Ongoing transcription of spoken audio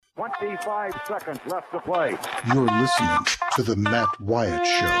25 seconds left to play. You're listening to the Matt Wyatt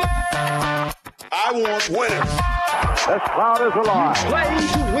Show. I want winners. This crowd is alive. Play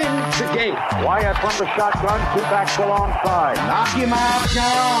to win the game. Wyatt from the shotgun, two backs alongside. Knock him out,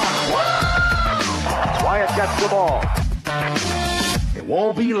 John. Wyatt gets the ball. It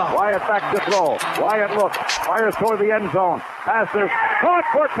won't be long. Wyatt back to throw. Wyatt looks, fires toward the end zone. Passes, caught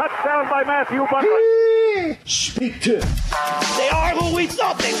for touchdown by Matthew Butler. Speak to. They are who we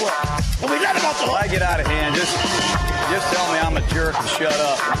thought they were. And we let them off the hook. I get out of hand. Just tell me I'm a jerk and shut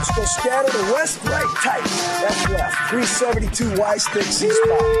up. Let's go scatter the west, right, tight. That's left. 372 Y stick,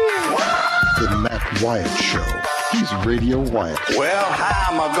 C-spot. The Matt Wyatt Show. He's Radio Wyatt. Well,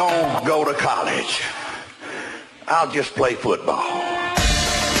 how am I going to go to college? I'll just play football.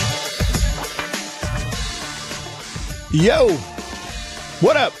 Yo,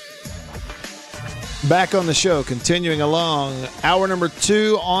 what up? Back on the show, continuing along, hour number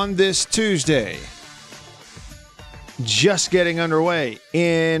 2 on this Tuesday. Just getting underway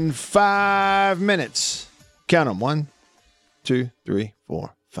in 5 minutes. Count them. 1, 2, 3,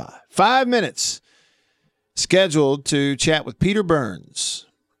 4, 5. 5 minutes. Scheduled to chat with Peter Burns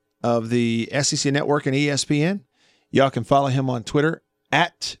of the SEC Network and ESPN. Y'all can follow him on Twitter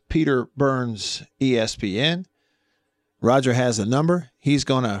at Peter Burns ESPN. Roger has a number. He's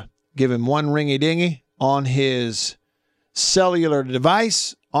going to give him one ringy-dingy on his cellular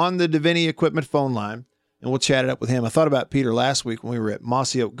device on the Divinity Equipment phone line, and we'll chat it up with him. I thought about Peter last week when we were at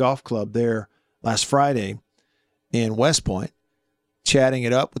Mossy Oak Golf Club there last Friday in West Point, chatting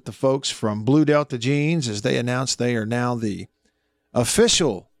it up with the folks from Blue Delta Jeans as they announced they are now the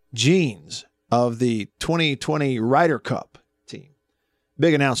official jeans of the 2020 Ryder Cup team.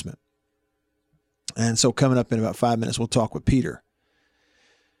 Big announcement. And so coming up in about 5 minutes, we'll talk with Peter.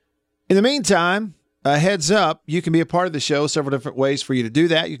 In the meantime, a heads up, you can be a part of the show. Several different ways for you to do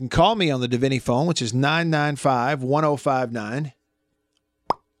that. You can call me on the Divinity phone, which is 995-1059.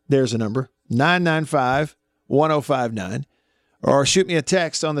 There's a number, 995-1059. Or shoot me a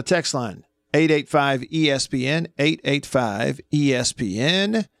text on the text line, 885-ESPN,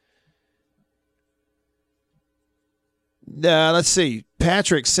 885-ESPN. Let's see.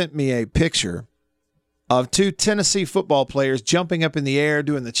 Patrick sent me a picture of 2 Tennessee football players jumping up in the air,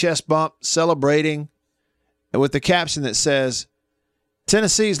 doing the chest bump, celebrating, and with the caption that says,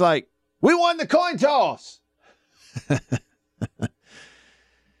 Tennessee's like, we won the coin toss.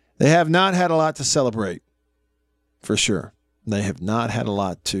 They have not had a lot to celebrate, for sure. They have not had a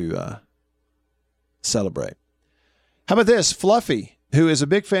lot to celebrate. How about this? Fluffy, who is a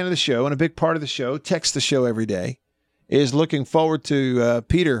big fan of the show and a big part of the show, texts the show every day, is looking forward to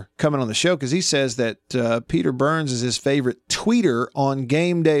Peter coming on the show because he says that Peter Burns is his favorite tweeter on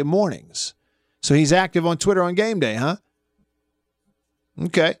game day mornings. So he's active on Twitter on game day, huh?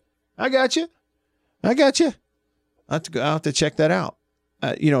 Okay. I got you. I'll have to check that out.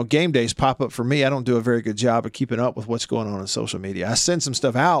 Game days pop up for me. I don't do a very good job of keeping up with what's going on social media. I send some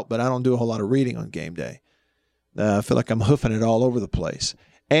stuff out, but I don't do a whole lot of reading on game day. I feel like I'm hoofing it all over the place.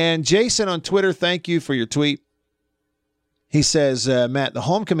 And Jason on Twitter, thank you for your tweet. He says, Matt, the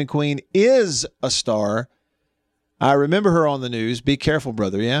homecoming queen is a star. I remember her on the news. Be careful,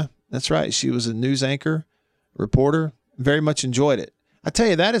 brother. Yeah, that's right. She was a news anchor, reporter. Very much enjoyed it. I tell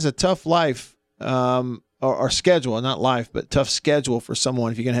you, that is a tough life or schedule, not life, but tough schedule for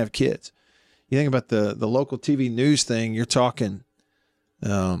someone if you're going to have kids. You think about the local TV news thing, you're talking,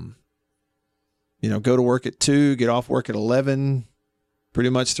 go to work at 2, get off work at 11, pretty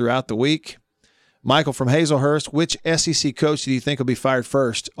much throughout the week. Michael from Hazelhurst, which SEC coach do you think will be fired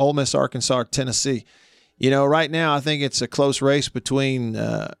first? Ole Miss, Arkansas, or Tennessee? Right now I think it's a close race between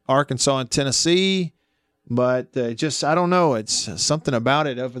Arkansas and Tennessee, but I don't know. It's something about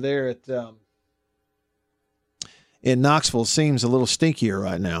it over there at in Knoxville seems a little stinkier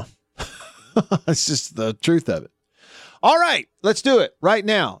right now. It's just the truth of it. All right, let's do it right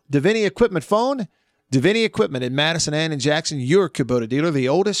now. Divinity Equipment phone. Divinity Equipment in Madison and in Jackson, your Kubota dealer, the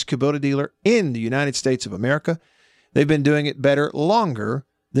oldest Kubota dealer in the United States of America. They've been doing it better longer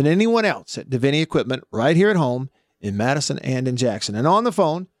than anyone else at Divinity Equipment right here at home in Madison and in Jackson. And on the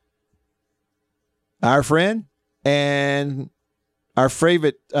phone, our friend and our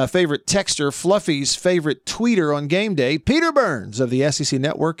favorite texter, Fluffy's favorite tweeter on game day, Peter Burns of the SEC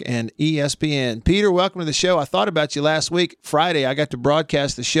Network and ESPN. Peter, welcome to the show. I thought about you last week. Friday, I got to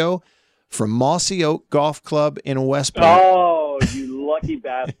broadcast the show from Mossy Oak Golf Club in West Point. Oh, you lucky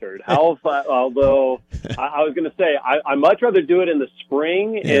bastard. Although I was going to say, I much rather do it in the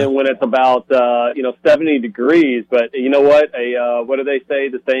spring and when it's about 70 degrees. But you know what? What do they say?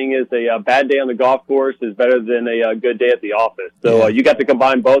 The saying is a bad day on the golf course is better than a good day at the office. So you got to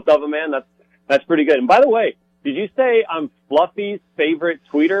combine both of them, man. That's pretty good. And by the way, did you say I'm Fluffy's favorite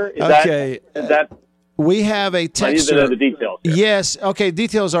tweeter? Is that? We have a texter. I need to know the details here. Yes. Okay.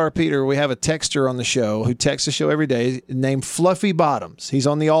 Details are, Peter, we have a texter on the show who texts the show every day named Fluffy Bottoms. He's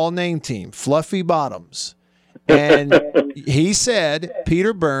on the all-name team, Fluffy Bottoms. And he said,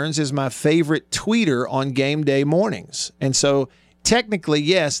 Peter Burns is my favorite tweeter on game day mornings. And so technically,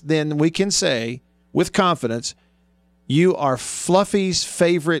 yes, then we can say with confidence, you are Fluffy's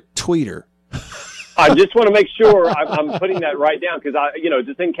favorite tweeter. I just want to make sure I'm putting that right down because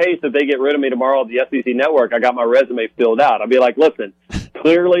just in case if they get rid of me tomorrow at the SEC Network, I got my resume filled out. I'll be like, listen,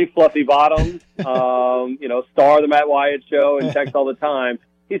 clearly Fluffy Bottoms, star of the Matt Wyatt Show and text all the time.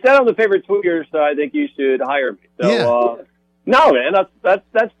 He said I'm the favorite tweeter, so I think you should hire me. So, no, man,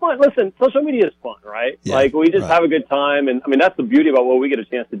 that's fun. Listen, social media is fun, right? Yeah, like we just have a good time, and I mean that's the beauty about what we get a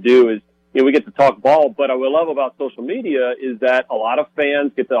chance to do is. We get to talk ball, but what I love about social media is that a lot of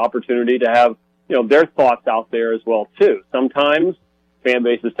fans get the opportunity to have their thoughts out there as well, too. Sometimes fan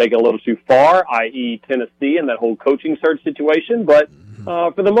bases take it a little too far, i.e. Tennessee and that whole coaching search situation. But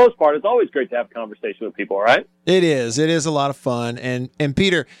for the most part, it's always great to have a conversation with people, right? It is. It is a lot of fun. And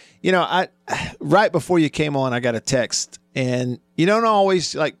Peter, I right before you came on, I got a text. And you don't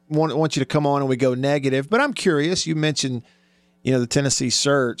always want you to come on and we go negative. But I'm curious. You mentioned, the Tennessee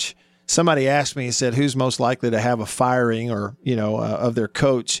search. Somebody asked me, he said, who's most likely to have a firing or, of their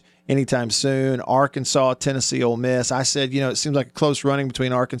coach anytime soon? Arkansas, Tennessee, Ole Miss. I said, it seems like a close running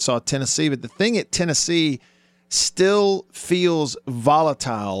between Arkansas and Tennessee, but the thing at Tennessee still feels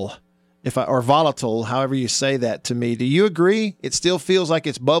volatile, or volatile, however you say that to me. Do you agree? It still feels like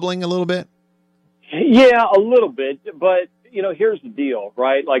it's bubbling a little bit? Yeah, a little bit, but here's the deal,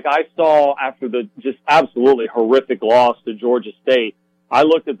 right? Like I saw after the just absolutely horrific loss to Georgia State, I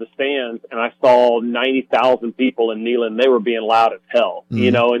looked at the stands and I saw 90,000 people in Neyland. They were being loud as hell,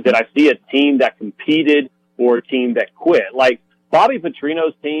 and did I see a team that competed or a team that quit? Like Bobby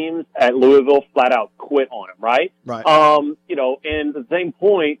Petrino's teams at Louisville flat out quit on him, right? Right. And at the same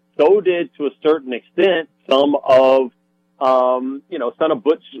point, so did to a certain extent some of Butch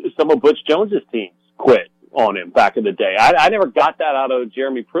Jones's teams quit on him back in the day. I never got that out of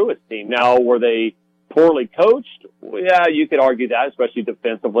Jeremy Pruitt's team. Now, were they poorly coached? Well, yeah, you could argue that, especially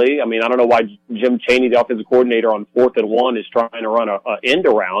defensively. I mean, I don't know why Jim Chaney, the offensive coordinator, on 4th and 1 is trying to run a end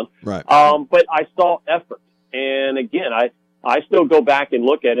around. Right. But I saw effort. And again, I still go back and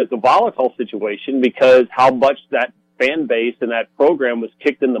look at it as a volatile situation because how much that fan base and that program was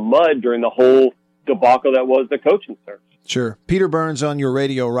kicked in the mud during the whole debacle that was the coaching search. Sure. Peter Burns on your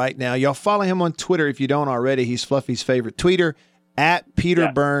radio right now. Y'all follow him on Twitter if you don't already. He's Fluffy's favorite tweeter, at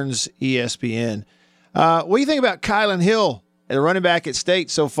Peter Burns ESPN. What do you think about Kylan Hill, the running back at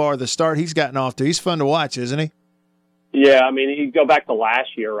State so far, the start he's gotten off to? He's fun to watch, isn't he? Yeah, I mean, you go back to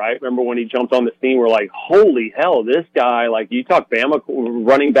last year, right? Remember when he jumped on the scene, we're like, holy hell, this guy, like you talk Bama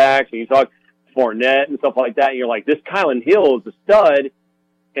running backs and you talk Fournette and stuff like that, and you're like, this Kylan Hill is a stud.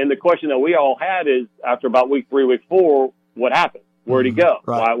 And the question that we all had is, after about week 3, week 4, what happened? Where'd he go?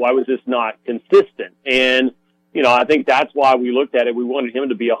 Right. Why was this not consistent? And I think that's why we looked at it. We wanted him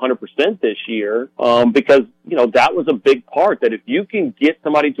to be 100% this year because, that was a big part, that if you can get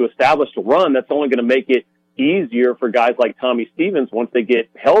somebody to establish a run, that's only going to make it easier for guys like Tommy Stevens once they get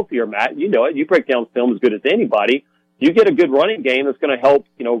healthier, Matt. You know it. You break down film as good as anybody. You get a good running game that's going to help,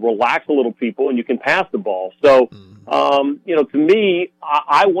 relax a little people, and you can pass the ball. So, to me,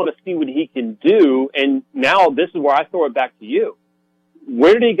 I want to see what he can do. And now this is where I throw it back to you.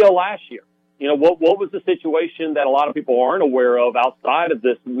 Where did he go last year? What was the situation that a lot of people aren't aware of outside of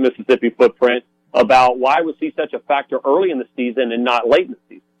this Mississippi footprint about why was he such a factor early in the season and not late in the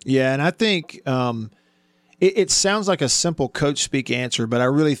season? Yeah, and I think it sounds like a simple coach speak answer, but I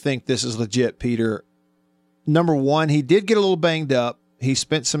really think this is legit, Peter. Number one, he did get a little banged up. He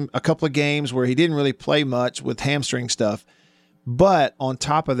spent a couple of games where he didn't really play much with hamstring stuff. But on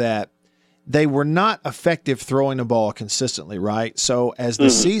top of that, they were not effective throwing the ball consistently, right? So as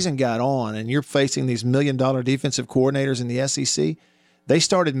the season got on and you're facing these $1 million defensive coordinators in the SEC, they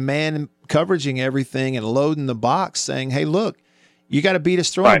started man coveraging everything and loading the box saying, hey, look, you got to beat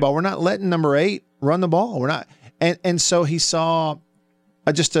us throwing the ball. We're not letting number 8 run the ball. We're not. And so he saw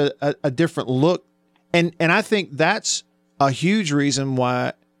just a different look. And I think that's a huge reason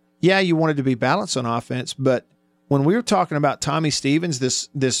why, you wanted to be balanced on offense, but when we were talking about Tommy Stevens this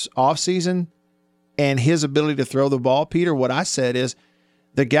offseason and his ability to throw the ball, Peter, what I said is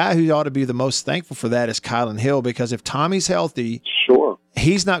the guy who ought to be the most thankful for that is Kylan Hill, because if Tommy's healthy, sure,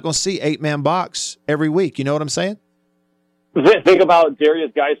 he's not going to see 8-man box every week. You know what I'm saying? Think about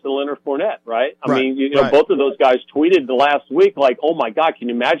Darius Geis and Leonard Fournette, right? I mean, you know, both of those guys tweeted the last week, like, oh my God, can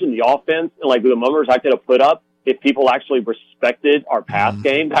you imagine the offense and like the numbers I could have put up if people actually respected our pass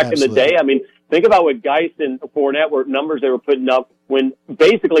game back in the day? I mean, think about what Geis and Fournette were numbers they were putting up when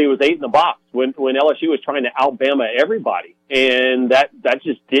basically it was 8 in the box when LSU was trying to out-Bama everybody, and that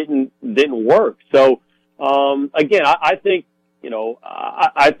just didn't work. So again, I think. You know,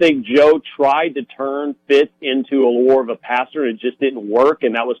 I think Joe tried to turn Fitz into a more of a passer, and it just didn't work.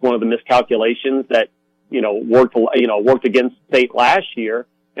 And that was one of the miscalculations that, worked against State last year.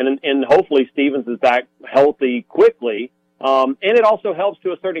 And hopefully Stevens is back healthy quickly. And it also helps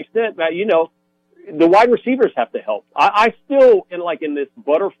to a certain extent, Matt, the wide receivers have to help. I still, in this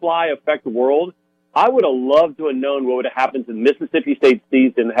butterfly effect world, I would have loved to have known what would have happened in Mississippi State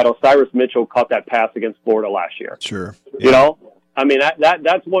season had Osiris Mitchell caught that pass against Florida last year. Sure. Yeah. I mean,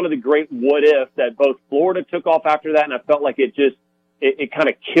 that's one of the great what ifs that both Florida took off after that, and I felt like it kind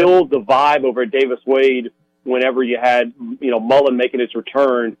of killed the vibe over at Davis Wade whenever you had, Mullen making his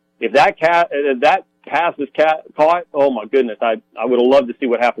return. If that pass is caught, oh my goodness, I would have loved to see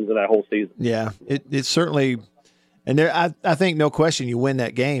what happens in that whole season. Yeah, it certainly, and there, I think no question you win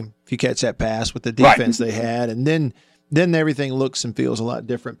that game if you catch that pass with the defense they had, and then everything looks and feels a lot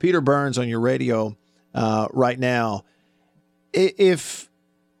different. Peter Burns on your radio right now. If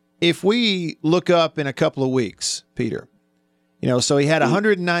we look up in a couple of weeks, Peter, so he had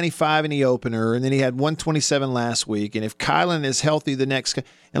 195 in the opener, and then he had 127 last week. And if Kylan is healthy the next,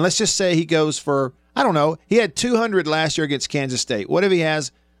 and let's just say he goes for, I don't know, he had 200 last year against Kansas State. What if he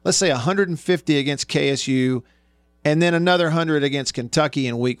has, let's say 150 against KSU, and then another 100 against Kentucky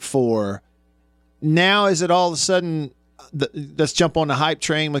in week 4? Now is it all of a sudden, let's jump on the hype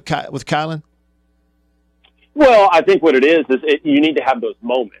train with Kylan? Well, I think what it is you need to have those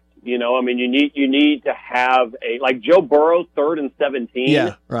moments. You need to have like Joe Burrow, 3rd and 17.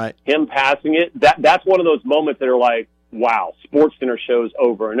 Yeah, right. Him passing it. That's one of those moments that are like, wow, SportsCenter shows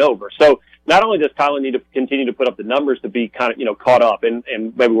over and over. So not only does Kylan need to continue to put up the numbers to be kind of, caught up, and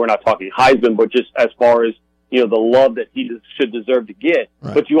maybe we're not talking Heisman, but just as far as, the love that he should deserve to get.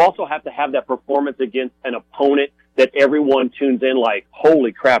 Right. But you also have to have that performance against an opponent that everyone tunes in like,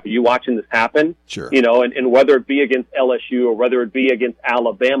 holy crap, are you watching this happen? Sure. And whether it be against LSU or whether it be against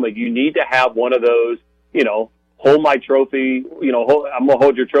Alabama, you need to have one of those, hold my trophy, I'm going to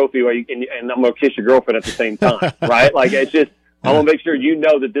hold your trophy and I'm going to kiss your girlfriend at the same time, right? Like, it's just, I want to make sure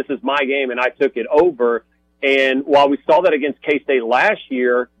that this is my game and I took it over. And while we saw that against K-State last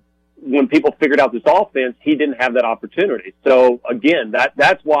year, when people figured out this offense, he didn't have that opportunity. So, again,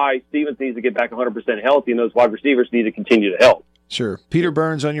 that's why Stevens needs to get back 100% healthy, and those wide receivers need to continue to help. Sure. Peter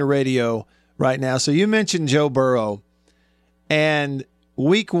Burns on your radio right now. So you mentioned Joe Burrow, and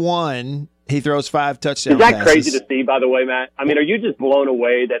week 1, he throws 5 touchdown passes. Is that crazy to see, by the way, Matt? I mean, are you just blown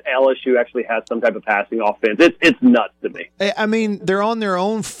away that LSU actually has some type of passing offense? It's nuts to me. I mean, they're on their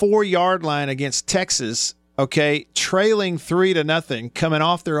own 4-yard line against Texas, okay, trailing 3-0, coming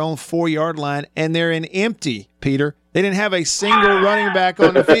off their own 4-yard line, and they're in empty, Peter. They didn't have a single running back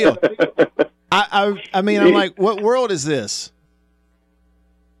on the field. I mean, I'm like, what world is this?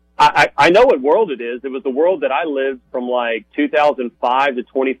 I know what world it is. It was the world that I lived from like 2005 to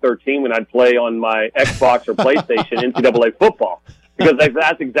 2013 when I'd play on my Xbox or PlayStation NCAA football. Because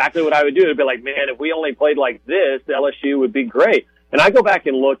that's exactly what I would do. It'd be like, man, if we only played like this, LSU would be great. And I go back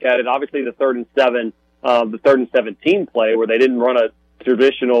and look at it. Obviously, the 3rd and 17 play where they didn't run a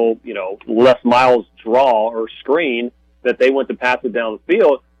traditional, Les Miles draw or screen, that they went to pass it down the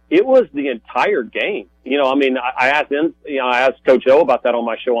field. It was the entire game. I asked Coach O about that on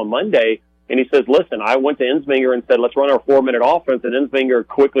my show on Monday, and he says, listen, I went to Ensminger and said, let's run our 4-minute offense, and Ensminger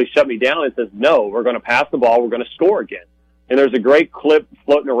quickly shut me down and says, no, we're going to pass the ball, we're going to score again. And there's a great clip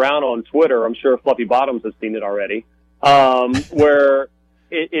floating around on Twitter, I'm sure Fluffy Bottoms has seen it already, where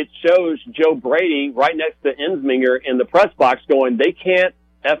it shows Joe Brady right next to Ensminger in the press box going, they can't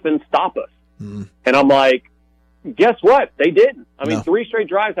effing stop us. Mm. And I'm like, guess what? They didn't. I mean, 3 straight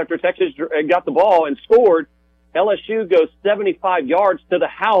drives after Texas got the ball and scored, LSU goes 75 yards to the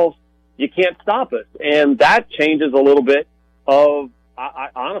house. You can't stop us. And that changes a little bit of,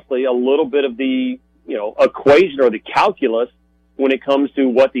 honestly, a little bit of the, equation or the calculus when it comes to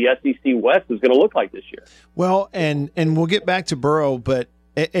what the SEC West is going to look like this year. Well, and we'll get back to Burrow, but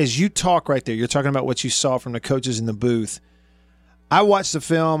as you talk right there, you're talking about what you saw from the coaches in the booth. I watched the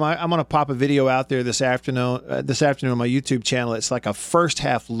film. I'm going to pop a video out there this afternoon on my YouTube channel. It's like a first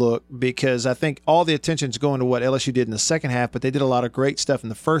half look because I think all the attention's going to what LSU did in the second half, but they did a lot of great stuff in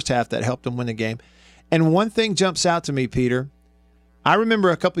the first half that helped them win the game. And one thing jumps out to me, Peter. I remember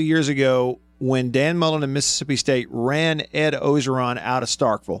a couple of years ago when Dan Mullen and Mississippi State ran Ed Ogeron out of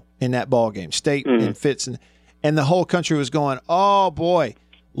Starkville in that ball game, State and Fitz, and the whole country was going, oh, boy,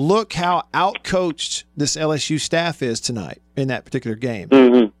 look how outcoached this LSU staff is tonight in that particular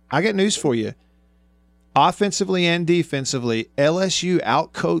game. I got news for you. Offensively and defensively, LSU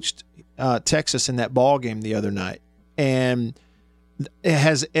outcoached Texas in that ball game the other night. And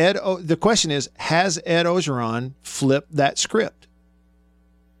the question is, has Ed Ogeron flipped that script?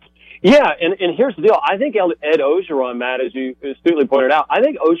 Yeah, and here's the deal. I think Ed Ogeron, Matt, as you astutely pointed out, I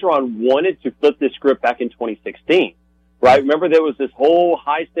think Ogeron wanted to flip this script back in 2016. Right? Remember there was this whole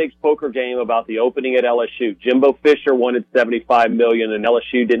high-stakes poker game about the opening at LSU. Jimbo Fisher wanted $75 million, and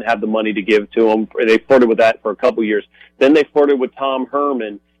LSU didn't have the money to give to him. They flirted with that for a couple years. Then they flirted with Tom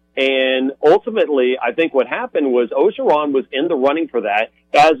Herman. And ultimately, I think what happened was Ogeron was in the running for that,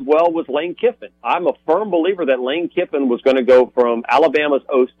 as well was Lane Kiffin. I'm a firm believer that Lane Kiffin was going to go from Alabama's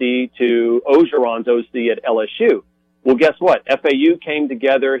OC to Ogeron's OC at LSU. Well, guess what? FAU came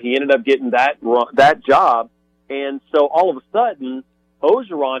together. He ended up getting that job. And so all of a sudden,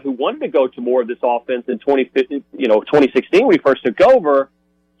 Ogeron, who wanted to go to more of this offense in 2016 when he first took over,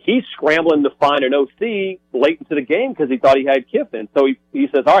 he's scrambling to find an OC late into the game because he thought he had Kiffin. So he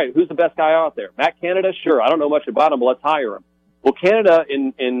says, all right, who's the best guy out there? Matt Canada? Sure. I don't know much about him, but let's hire him. Well, Canada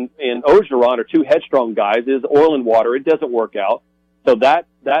and Ogeron are two headstrong guys. It's oil and water. It doesn't work out. So that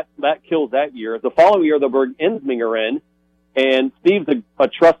kills that year. The following year, they'll bring Ensminger in. And Steve's a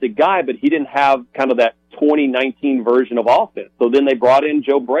trusted guy, but he didn't have kind of that 2019 version of offense. So then they brought in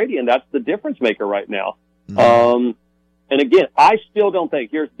Joe Brady, and that's the difference maker right now. And again, I still don't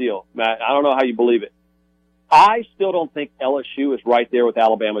think, here's the deal, Matt, I don't know how you believe it. I still don't think LSU is right there with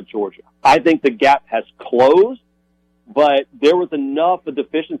Alabama, Georgia. I think the gap has closed, but there was enough of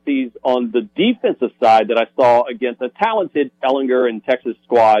deficiencies on the defensive side that I saw against a talented Ellinger and Texas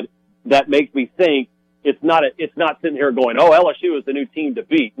squad that makes me think it's not sitting here going, oh, LSU is the new team to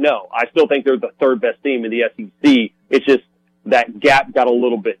beat. No, I still think they're the third best team in the SEC. It's just that gap got a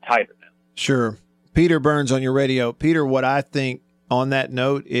little bit tighter now. Sure. Peter Burns on your radio. Peter, what I think on that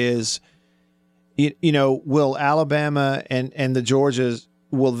note is, will Alabama and the Georgias,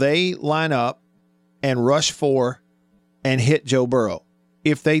 will they line up and rush for and hit Joe Burrow?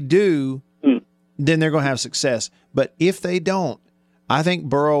 If they do, then they're going to have success. But if they don't, I think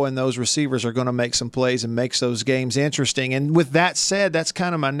Burrow and those receivers are going to make some plays and makes those games interesting. And with that said, that's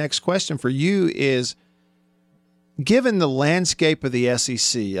kind of my next question for you is, given the landscape of the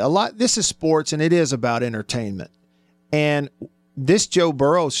SEC, this is sports and it is about entertainment. And this Joe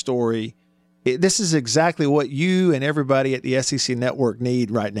Burrow story, this is exactly what you and everybody at the SEC Network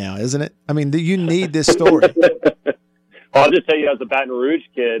need right now, isn't it? I mean, you need this story. Well, I'll just tell you, as a Baton Rouge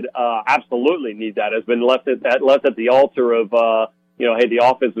kid, absolutely need that. It's been left at the altar of, hey, the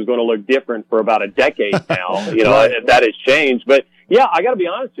offense is going to look different for about a decade now. Right. That has changed. But, yeah, I got to be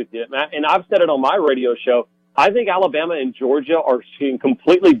honest with you, Matt, and I've said it on my radio show. I think Alabama and Georgia are seeing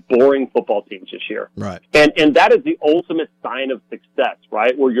completely boring football teams this year. Right. And that is the ultimate sign of success,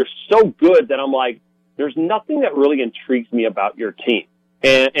 right? Where you're so good that I'm like, there's nothing that really intrigues me about your team.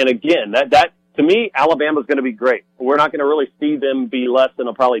 And again, that to me, Alabama's going to be great. We're not going to really see them be less than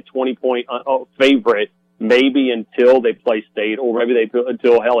a probably 20-point favorite, maybe until they play State, or maybe it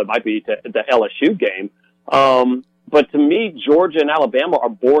might be the LSU game. But to me, Georgia and Alabama are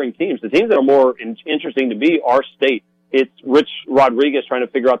boring teams. The teams that are more interesting to me are State. It's Rich Rodriguez trying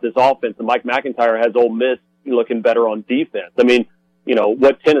to figure out this offense, and Mike McIntyre has Ole Miss looking better on defense. I mean,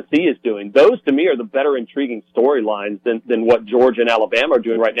 what Tennessee is doing. Those, to me, are the better intriguing storylines than what Georgia and Alabama are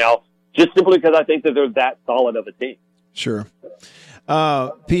doing right now, just simply because I think that they're that solid of a team. Sure.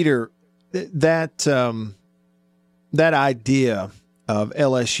 Peter, that idea of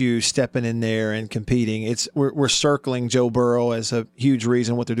LSU stepping in there and competing, we're circling Joe Burrow as a huge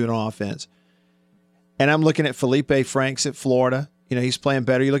reason what they're doing on offense. And I'm looking at Felipe Franks at Florida. He's playing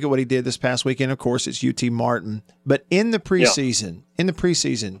better. You look at what he did this past weekend. Of course, it's UT Martin. But in the preseason,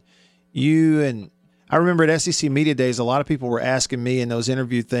 I remember at SEC Media Days, a lot of people were asking me in those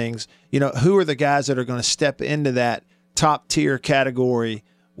interview things, who are the guys that are going to step into that top tier category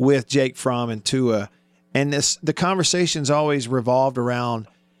with Jake Fromm and Tua? And the conversation's always revolved around,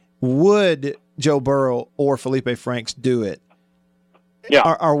 would Joe Burrow or Felipe Franks do it? Yeah.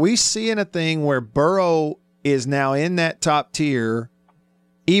 Are we seeing a thing where Burrow is now in that top tier,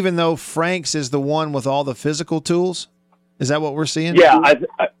 even though Franks is the one with all the physical tools? Is that what we're seeing? Yeah,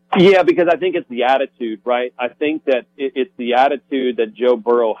 yeah, because I think it's the attitude, right? I think that it's the attitude that Joe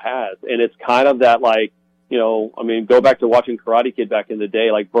Burrow has, and it's kind of that, like, you know, I mean, go back to watching Karate Kid back in the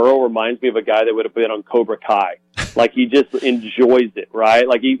day. Like, Burrow reminds me of a guy that would have been on Cobra Kai. Like, he just enjoys it, right?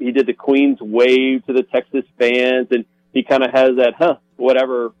 Like, he did the Queen's wave to the Texas fans, and he kind of has that,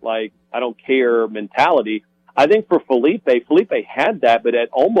 whatever, like, I don't care mentality. I think for Felipe had that, but it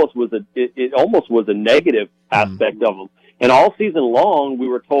almost was a negative aspect of him. And all season long, we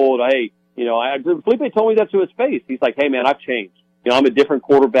were told, hey, you know, Felipe told me that to his face. He's like, hey, man, I've changed. You know, I'm a different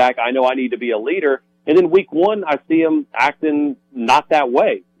quarterback. I know I need to be a leader. And then week one, I see him acting not that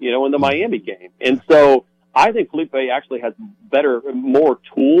way, you know, in the Miami game. And so I think Felipe actually has more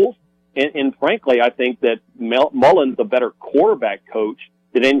tools. And frankly, I think that Mullen's a better quarterback coach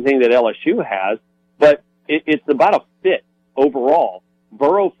than anything that LSU has. But it's about a fit overall.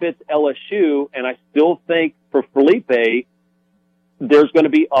 Burrow fits LSU, and I still think for Felipe, there's going to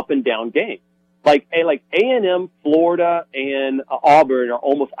be up and down games. Like A&M, Florida, and Auburn are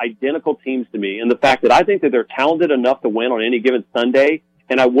almost identical teams to me. And the fact that I think that they're talented enough to win on any given Sunday,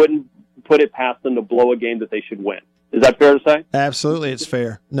 and I wouldn't put it past them to blow a game that they should win. Is that fair to say? Absolutely, it's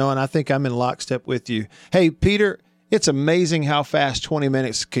fair. No, and I think I'm in lockstep with you. Hey, Peter, it's amazing how fast 20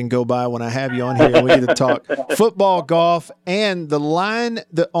 minutes can go by when I have you on here and we get to talk football, golf, and the line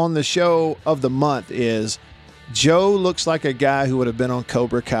on the show of the month is Joe looks like a guy who would have been on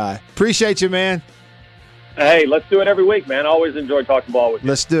Cobra Kai. Appreciate you, man. Hey, let's do it every week, man. I always enjoy talking ball with you.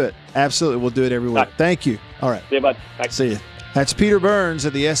 Let's do it. Absolutely. We'll do it every week. Right. Thank you. All right. See you, bud. Thanks. See you. That's Peter Burns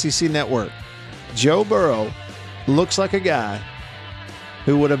of the SEC Network. Joe Burrow looks like a guy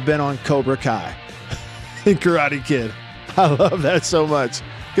who would have been on Cobra Kai in Karate Kid. I love that so much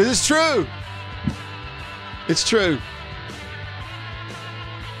because it's true. It's true.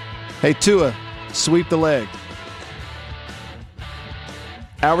 Hey, Tua, sweep the leg.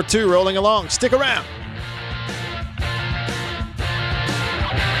 Hour 2 rolling along. Stick around.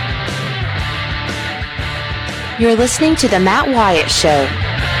 You're listening to The Matt Wyatt Show.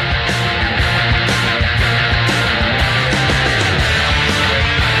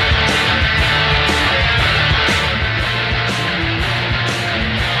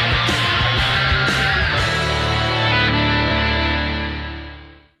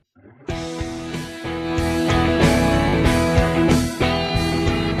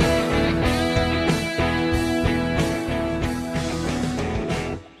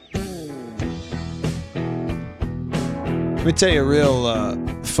 Let me tell you a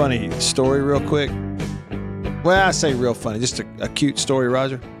real funny story real quick. Well, I say real funny, just a cute story,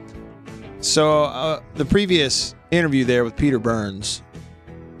 Roger. So the previous interview there with Peter Burns,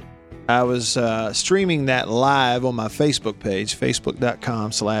 I was streaming that live on my Facebook page,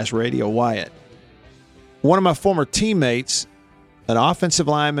 facebook.com/Radio Wyatt. One of my former teammates, an offensive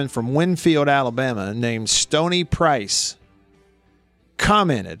lineman from Winfield, Alabama, named Stoney Price,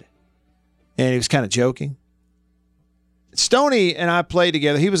 commented, and he was kind of joking. Stoney and I played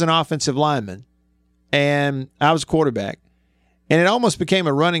together. He was an offensive lineman, and I was a quarterback. And it almost became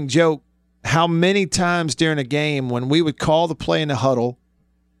a running joke how many times during a game when we would call the play in the huddle,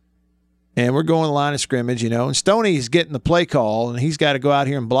 and we're going to the line of scrimmage, you know, and Stoney's getting the play call, and he's got to go out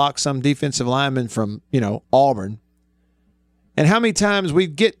here and block some defensive lineman from, you know, Auburn. And how many times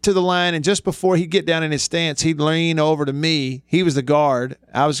we'd get to the line, and just before he'd get down in his stance, he'd lean over to me. He was the guard.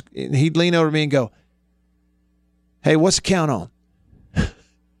 He'd lean over to me and go, "Hey, what's the count on?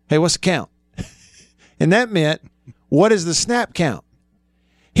 Hey, what's the count?" And that meant, what is the snap count?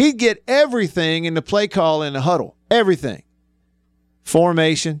 He'd get everything in the play call in the huddle. Everything.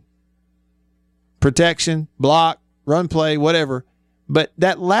 Formation, protection, block, run play, whatever. But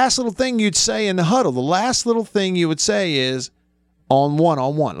that last little thing you'd say in the huddle, the last little thing you would say is, on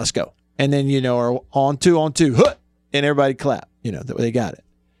one, let's go. And then, you know, or on two, hut, and everybody clap. You know, they got it.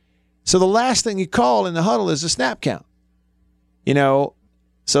 So the last thing you call in the huddle is the snap count. You know,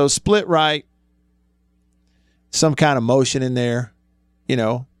 so split right, some kind of motion in there, you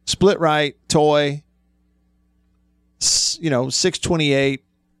know, split right, toy, you know, 628,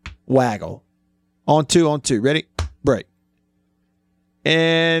 waggle. On two, ready, break.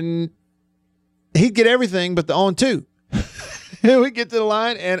 And he'd get everything but the on two. And we'd get to the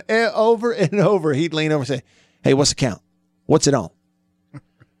line, and over and over, he'd lean over and say, "Hey, what's the count? What's it on?"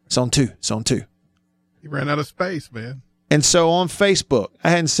 It's on two. He ran out of space, man. And so on Facebook, I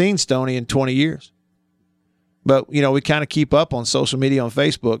hadn't seen Stoney in 20 years. But, you know, we kind of keep up on social media on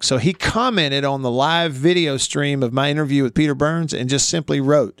Facebook. So he commented on the live video stream of my interview with Peter Burns and just simply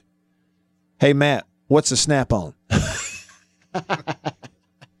wrote, "Hey, Matt, what's the snap on?"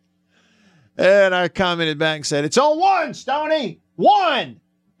 And I commented back and said, "It's on one, Stoney. One."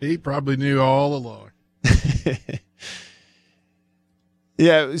 He probably knew all along.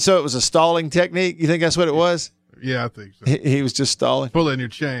 Yeah, so it was a stalling technique. You think that's what it was? Yeah, I think so. He was just stalling. Pulling your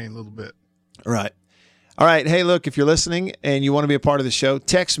chain a little bit. Right. All right. Hey, look, if you're listening and you want to be a part of the show,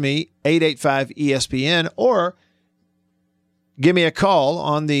 text me 885-ESPN or give me a call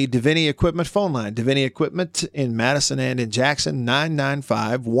on the Davini Equipment phone line. Davini Equipment in Madison and in Jackson,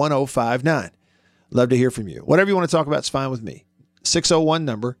 995-1059. Love to hear from you. Whatever you want to talk about is fine with me. 601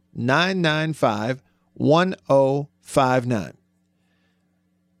 number, 995-1059.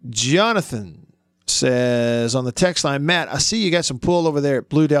 Jonathan says on the text line, Matt, I see you got some pull over there at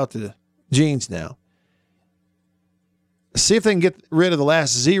Blue Delta Jeans now. See if they can get rid of the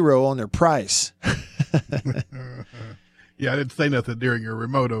last zero on their price. Yeah, I didn't say nothing during your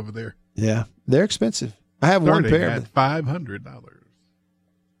remote over there. Yeah, they're expensive. I have one pair. At $500.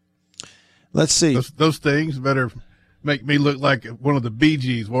 Let's see. Those things better make me look like one of the Bee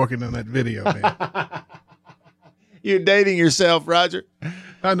Gees walking in that video, man. You're dating yourself, Roger.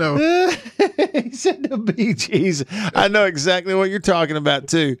 I know. He said the Bee Gees. I know exactly what you're talking about,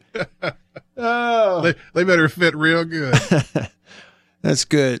 too. Oh. They better fit real good. That's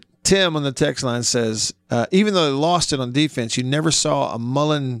good. Tim on the text line says, even though they lost it on defense, you never saw a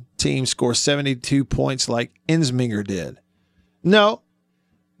Mullen team score 72 points like Ensminger did. No,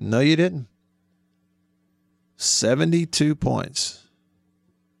 you didn't. 72 points.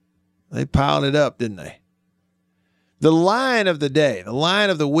 They piled it up, didn't they? The line of the day, the line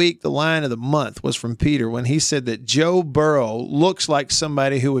of the week, the line of the month was from Peter when he said that Joe Burrow looks like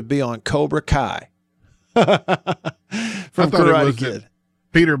somebody who would be on Cobra Kai. From Karate Kid.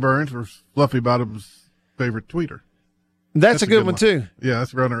 Peter Burns was Fluffy Bottom's favorite tweeter. That's a good one, too. Yeah,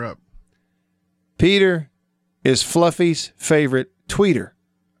 that's runner up. Peter is Fluffy's favorite tweeter.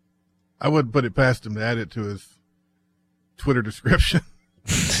 I wouldn't put it past him to add it to his Twitter description.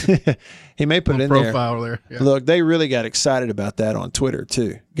 He may put it in profile there. Yeah. Look, they really got excited about that on Twitter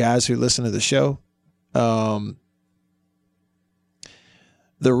too. Guys who listen to the show. The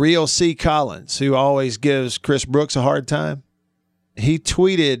real C. Collins, who always gives Chris Brooks a hard time, he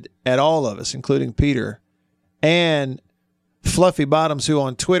tweeted at all of us, including Peter, and Fluffy Bottoms, who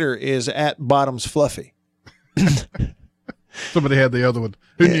on Twitter is at Bottoms Fluffy. Somebody had the other one.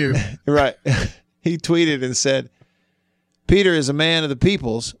 Who knew? Right. He tweeted and said, Peter is a man of the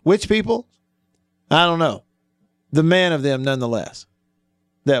peoples. Which people? I don't know. The man of them nonetheless.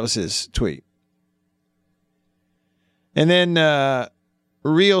 That was his tweet. And then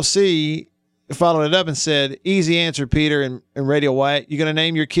Real C followed it up and said, easy answer, Peter and Radio Wyatt. You going to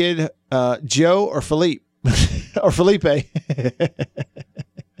name your kid Joe or Philippe? Or Felipe? How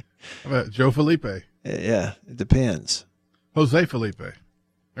about Joe Felipe? Yeah, it depends. Jose Felipe.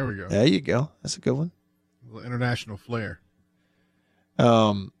 There we go. There you go. That's a good one. A little international flair.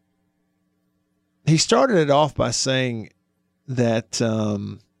 He started it off by saying that,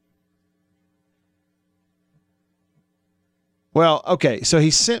 well, okay, so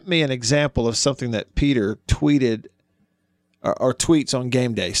he sent me an example of something that Peter tweeted or tweets on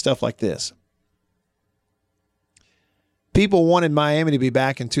game day, stuff like this. People wanted Miami to be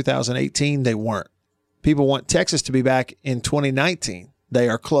back in 2018. They weren't. People want Texas to be back in 2019. They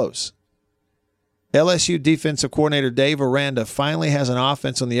are close. LSU defensive coordinator Dave Aranda finally has an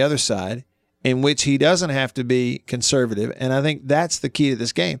offense on the other side in which he doesn't have to be conservative, and I think that's the key to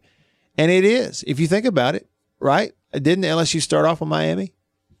this game. And it is, if you think about it, right? Didn't LSU start off with Miami?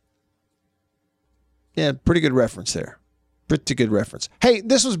 Yeah, pretty good reference there. Pretty good reference. Hey,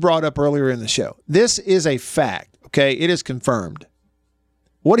 this was brought up earlier in the show. This is a fact, okay? It is confirmed.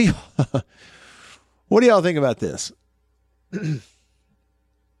 What do y'all think about this?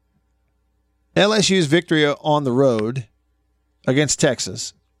 LSU's victory on the road against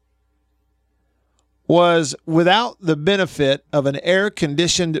Texas was without the benefit of an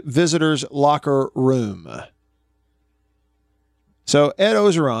air-conditioned visitor's locker room. So Ed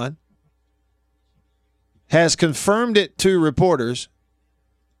Ogeron has confirmed it to reporters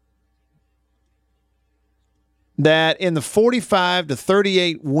that in the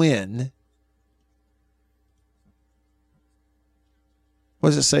 45-38 win,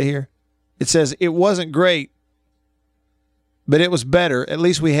 what does it say here? It says it wasn't great, but it was better. At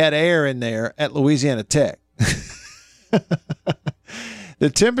least we had air in there at Louisiana Tech. The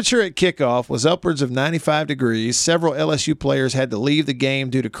temperature at kickoff was upwards of 95 degrees. Several LSU players had to leave the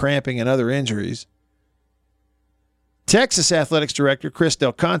game due to cramping and other injuries. Texas Athletics Director Chris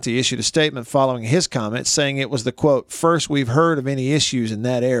Del Conte issued a statement following his comments saying it was the, quote, first we've heard of any issues in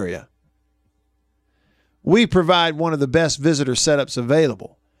that area. We provide one of the best visitor setups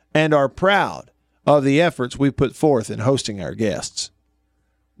available and are proud of the efforts we put forth in hosting our guests.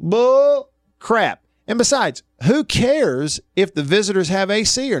 Bull crap. And besides, who cares if the visitors have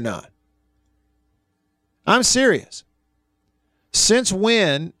AC or not? I'm serious. Since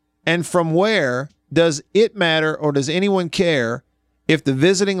when and from where does it matter, or does anyone care if the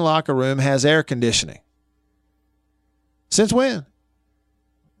visiting locker room has air conditioning? Since when?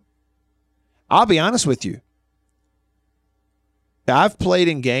 I'll be honest with you. I've played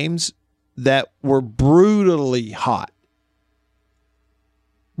in games that were brutally hot.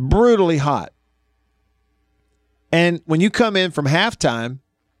 Brutally hot. And when you come in from halftime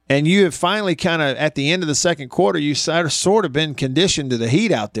and you have finally kind of at the end of the second quarter, you sort of been conditioned to the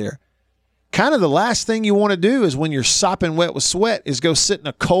heat out there. Kind of the last thing you want to do is when you're sopping wet with sweat is go sit in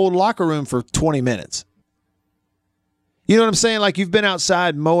a cold locker room for 20 minutes. You know what I'm saying? Like you've been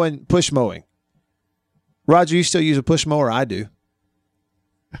outside mowing, push mowing. Roger, you still use a push mower? I do.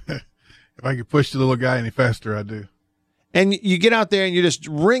 If I could push the little guy any faster, I do. And you get out there and you're just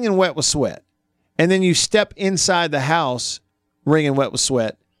wringing wet with sweat. And then you step inside the house wringing wet with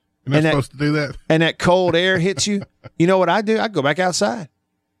sweat. You're not supposed to do that. And that cold air hits you. You know what I do? I go back outside.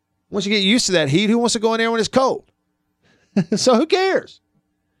 Once you get used to that heat, who wants to go in there when it's cold? So who cares?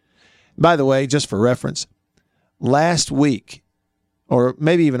 By the way, just for reference, last week, or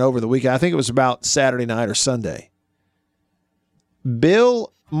maybe even over the weekend, I think it was about Saturday night or Sunday,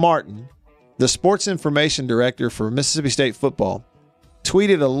 Bill Martin, the sports information director for Mississippi State football,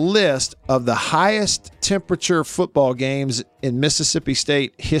 tweeted a list of the highest temperature football games in Mississippi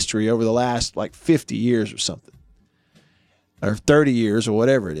State history over the last 50 years or something, or 30 years or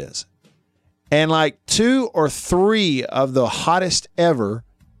whatever it is. And 2 or 3 of the hottest ever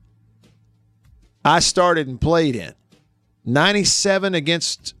I started and played in. 97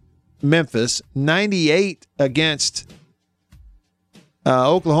 against Memphis, 98 against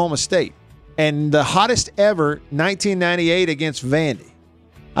Oklahoma State, and the hottest ever, 1998 against Vandy.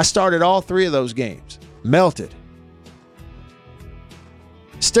 I started all 3 of those games. Melted.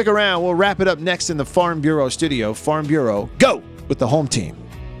 Stick around. We'll wrap it up next in the Farm Bureau studio. Farm Bureau, go with the home team.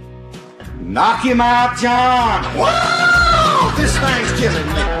 Knock him out, John. Whoa! This thing's killing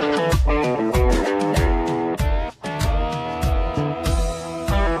me.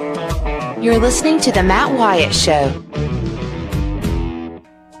 You're listening to The Matt Wyatt Show.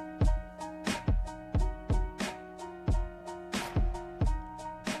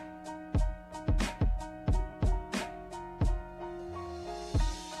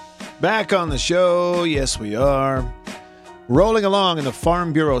 Back on the show, yes we are. Rolling along in the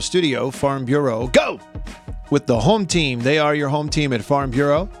Farm Bureau studio. Farm Bureau, go! With the home team. They are your home team at Farm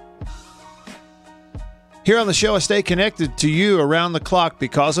Bureau. Here on the show, I stay connected to you around the clock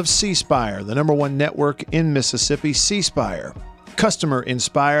because of C Spire, the #1 network in Mississippi. C Spire, customer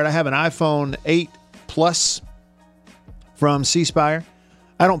inspired. I have an iPhone 8 Plus from C Spire.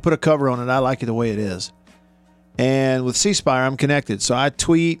 I don't put a cover on it. I like it the way it is. And with C Spire, I'm connected. So I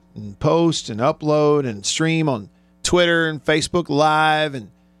tweet and post and upload and stream on Twitter and Facebook Live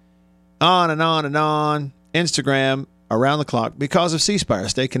and on and on and on. Instagram around the clock because of C Spire.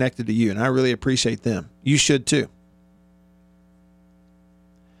 Stay connected to you, and I really appreciate them. You should too.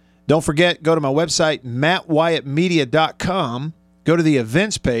 Don't forget, go to my website, mattwyattmedia.com. Go to the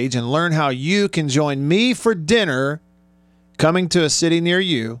events page and learn how you can join me for dinner coming to a city near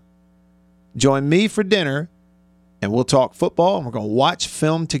you. Join me for dinner, and we'll talk football, and we're going to watch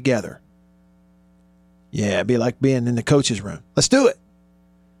film together. Yeah, it'd be like being in the coach's room. Let's do it.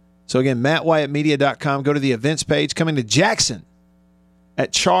 So again, mattwyattmedia.com. Go to the events page. Coming to Jackson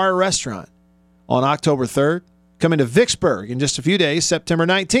at Char Restaurant on October 3rd. Coming to Vicksburg in just a few days, September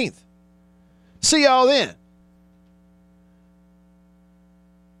 19th. See y'all then.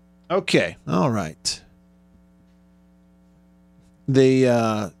 Okay, all right.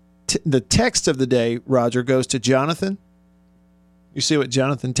 The text of the day, Roger, goes to Jonathan. You see what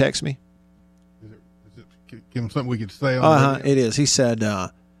Jonathan texts me? Is it give him something we could say on the radio? It is. He said,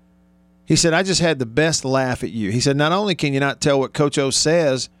 I just had the best laugh at you. He said, not only can you not tell what Coach O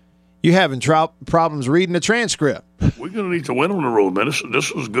says, you're having problems reading the transcript. We're going to need to win on the road, man.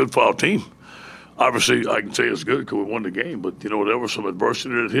 This was good for our team. Obviously, I can say it's good because we won the game, but, there was some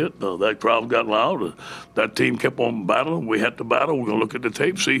adversity that hit. That crowd got loud. That team kept on battling. We had to battle. We're going to look at the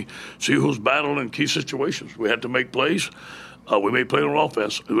tape, see who's battling in key situations. We had to make plays. We made plays on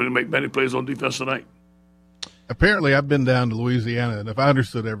offense. We didn't make many plays on defense tonight. Apparently, I've been down to Louisiana, and if I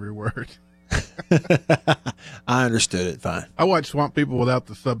understood every word. I understood it fine. I watch Swamp People without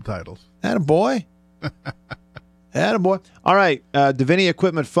the subtitles. Attaboy. Attaboy. All right, Davini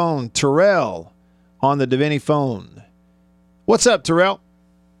Equipment phone. Terrell on the Davini phone. What's up, Terrell?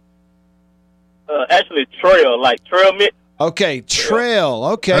 Actually, trail, like trail mix. Okay, trail.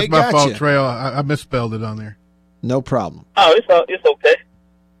 Okay, That's my fault, gotcha. Trail. I misspelled it on there. No problem. Oh, it's okay.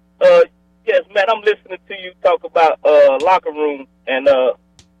 Yes, Matt, I'm listening to you talk about locker room, and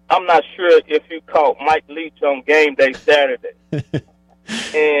I'm not sure if you caught Mike Leach on game day Saturday.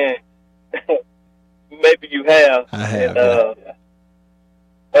 And maybe you have. I have. And,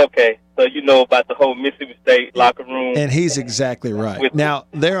 okay, so you know about the whole Mississippi State locker room. And he's exactly right. Now,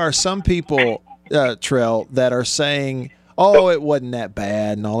 there are some people, Trell, that are saying, oh, it wasn't that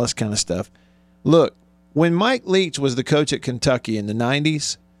bad and all this kind of stuff. Look, when Mike Leach was the coach at Kentucky in the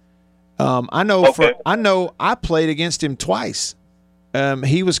 90s, I played against him twice.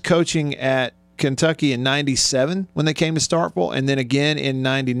 He was coaching at Kentucky in 97 when they came to Starkville, and then again in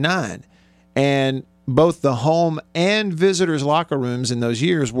 99. And both the home and visitors' locker rooms in those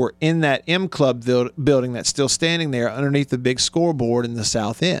years were in that M Club building that's still standing there underneath the big scoreboard in the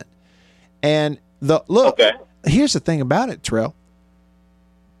south end. And here's the thing about it, Terrell.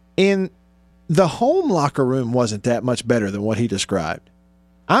 In the home locker room wasn't that much better than what he described.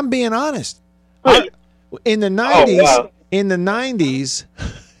 I'm being honest. In the 90s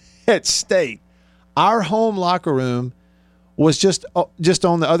at State, our home locker room was just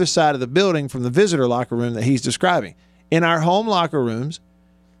on the other side of the building from the visitor locker room that he's describing. In our home locker rooms,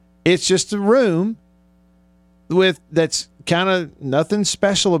 it's just a room that's kind of nothing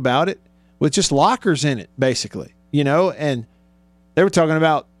special about it, with just lockers in it, basically. And they were talking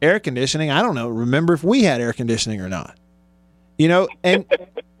about air conditioning. I don't know. Remember if we had air conditioning or not?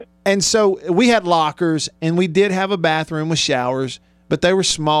 And so we had lockers, and we did have a bathroom with showers, but they were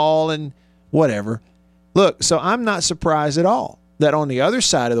small and whatever. Look, so I'm not surprised at all that on the other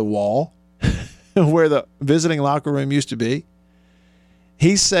side of the wall, where the visiting locker room used to be,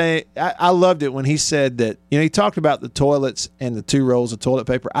 he's saying, I loved it when he said that, he talked about the toilets and the 2 rolls of toilet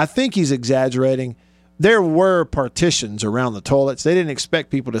paper. I think he's exaggerating. There were partitions around the toilets. They didn't expect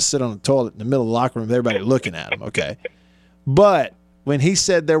people to sit on the toilet in the middle of the locker room with everybody looking at them, okay? But when he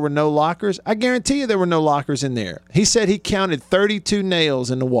said there were no lockers, I guarantee you there were no lockers in there. He said he counted 32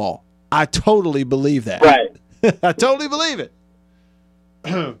 nails in the wall. I totally believe that. Right. I totally believe it.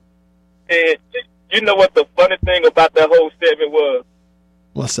 And you know what the funny thing about that whole segment was?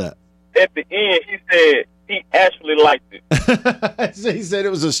 What's that? At the end, he said he actually liked it. He said it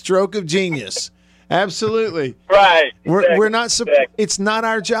was a stroke of genius. Absolutely. Right. We're not. It's not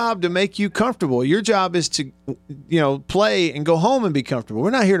our job to make you comfortable. Your job is to, play and go home and be comfortable.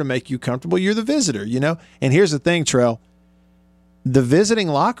 We're not here to make you comfortable. You're the visitor, And here's the thing, Trell. The visiting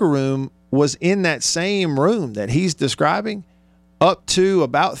locker room was in that same room that he's describing up to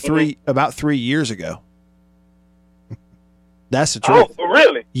about 3 years ago. That's the truth. Oh,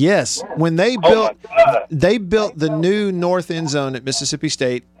 really? Yes. When they built the new north end zone at Mississippi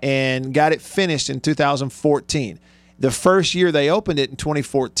State and got it finished in 2014. The first year they opened it in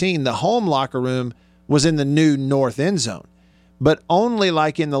 2014, the home locker room was in the new north end zone. But only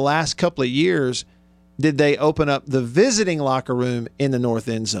like in the last couple of years did they open up the visiting locker room in the north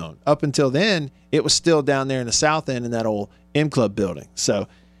end zone. Up until then, it was still down there in the south end in that old M Club building. So,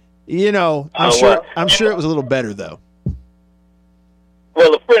 I'm sure it was a little better though.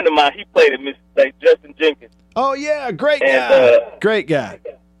 Well, a friend of mine, he played at Mississippi State, Justin Jenkins. Oh yeah, great guy. Great guy.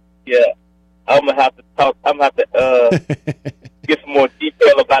 Yeah, I'm gonna have to talk. I'm gonna have to get some more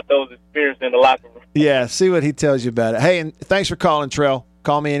detail about those experiences in the locker room. Yeah, see what he tells you about it. Hey, and thanks for calling, Trell.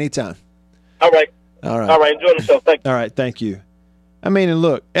 Call me anytime. All right. All right. All right. Enjoy the show. Thank you. All right. Thank you. I mean, and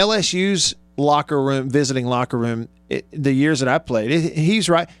look, LSU's locker room, visiting locker room, the years that I played, he's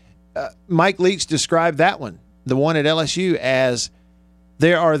right. Mike Leach described that one, the one at LSU, as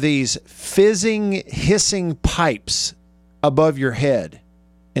there are these fizzing, hissing pipes above your head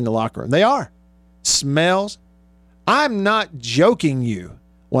in the locker room. They are. Smells. I'm not joking you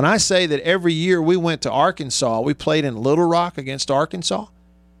when I say that every year we went to Arkansas, we played in Little Rock against Arkansas,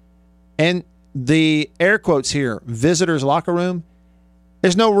 and the air quotes here, visitors' locker room,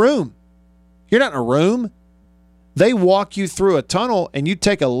 there's no room. You're not in a room. They walk you through a tunnel and you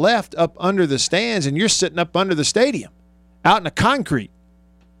take a left up under the stands and you're sitting up under the stadium out in the concrete.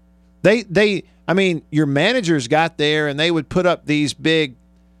 Your managers got there and they would put up these big,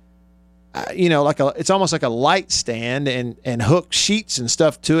 it's almost like a light stand and hook sheets and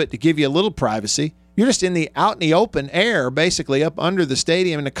stuff to it to give you a little privacy. You're just out in the open air, basically up under the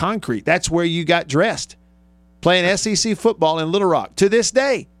stadium in the concrete. That's where you got dressed, playing SEC football in Little Rock. To this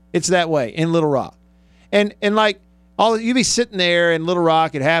day, it's that way in Little Rock. And you be sitting there in Little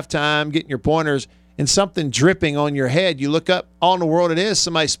Rock at halftime, getting your pointers, and something dripping on your head. You look up, all in the world it is,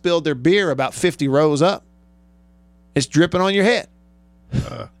 somebody spilled their beer about 50 rows up. It's dripping on your head.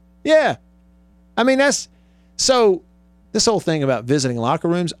 Yeah. I mean, that's so. This whole thing about visiting locker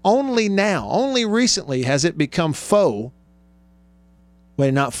rooms, only recently has it become faux.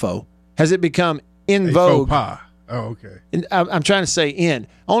 Wait, not faux. Has it become in vogue? Faux pas. Oh, okay. I'm trying to say in.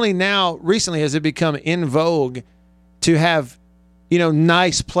 Only now, recently, has it become in vogue to have,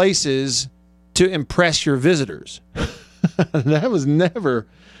 nice places to impress your visitors. That was never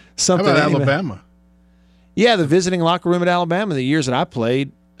something. How about Alabama? Yeah, the visiting locker room at Alabama, the years that I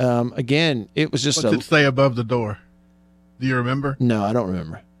played, again, it was just What's it say above the door? Do you remember? No, I don't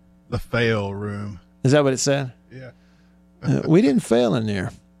remember. The fail room. Is that what it said? Yeah. We didn't fail in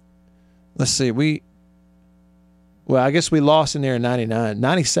there. Let's see. Well, I guess we lost in there in 99.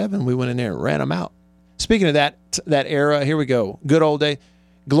 97, we went in there and ran them out. Speaking of that era, here we go. Good old day.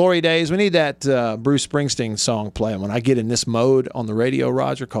 Glory days. We need that Bruce Springsteen song playing when I get in this mode on the radio,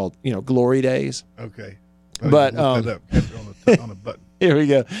 Roger, called, Glory Days. Okay. But on a button. Here we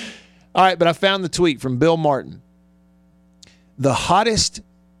go. All right, but I found the tweet from Bill Martin. The hottest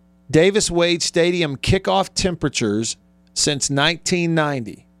Davis-Wade Stadium kickoff temperatures since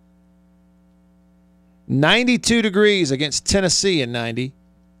 1990. 92 degrees against Tennessee in 90.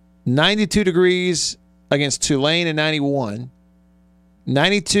 92 degrees against Tulane in 91.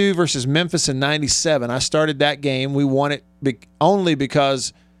 92 versus Memphis in 97. I started that game. We won it only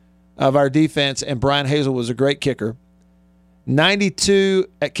because of our defense, and Brian Hazel was a great kicker. 92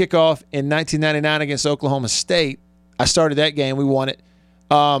 at kickoff in 1999 against Oklahoma State. I started that game. We won it.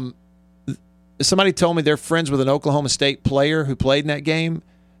 Somebody told me they're friends with an Oklahoma State player who played in that game,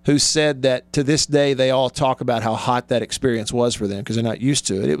 who said that to this day they all talk about how hot that experience was for them because they're not used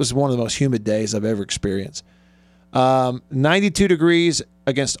to it. It was one of the most humid days I've ever experienced. 92 degrees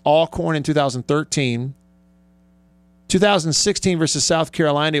against Alcorn in 2013. 2016 versus South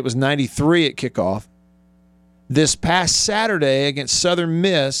Carolina, it was 93 at kickoff. This past Saturday against Southern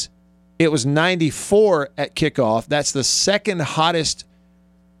Miss, it was 94 at kickoff. That's the second hottest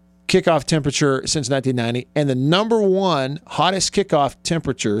kickoff temperature since 1990. And the number one hottest kickoff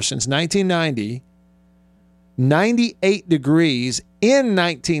temperature since 1990, 98 degrees in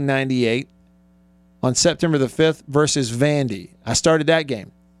 1998 on September the 5th versus Vandy. I started that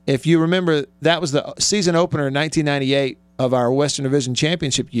game. If you remember, that was the season opener in 1998 of our Western Division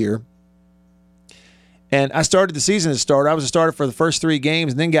Championship year. And I started the season as a starter. I was a starter for the first 3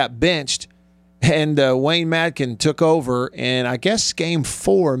 games and then got benched. And Wayne Madkin took over, and I guess game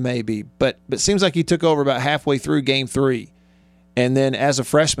 4 maybe, but it seems like he took over about halfway through game 3. And then as a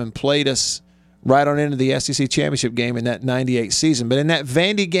freshman played us right on into the SEC championship game in that 98 season. But in that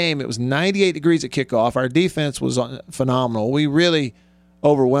Vandy game, it was 98 degrees at kickoff. Our defense was phenomenal. We really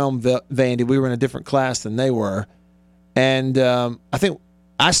overwhelmed Vandy. We were in a different class than they were. And I think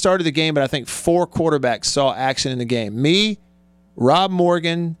I started the game, but I think 4 quarterbacks saw action in the game. Me, Rob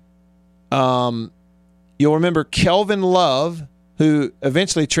Morgan, you'll remember Kelvin Love, who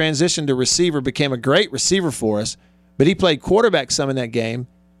eventually transitioned to receiver, became a great receiver for us, but he played quarterback some in that game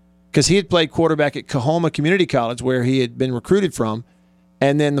because he had played quarterback at Coahoma Community College where he had been recruited from.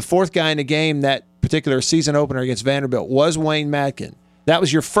 And then the 4th guy in the game, that particular season opener against Vanderbilt, was Wayne Madkin. That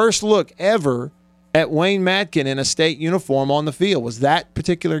was your first look ever at Wayne Madkin in a state uniform on the field, was that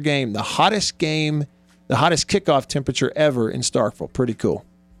particular game. The hottest kickoff temperature ever in Starkville. Pretty cool.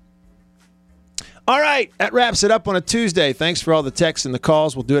 All right, that wraps it up on a Tuesday. Thanks for all the texts and the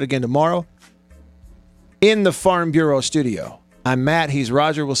calls. We'll do it again tomorrow in the Farm Bureau studio. I'm Matt. He's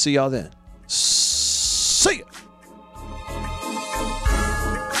Roger. We'll see y'all then. See ya.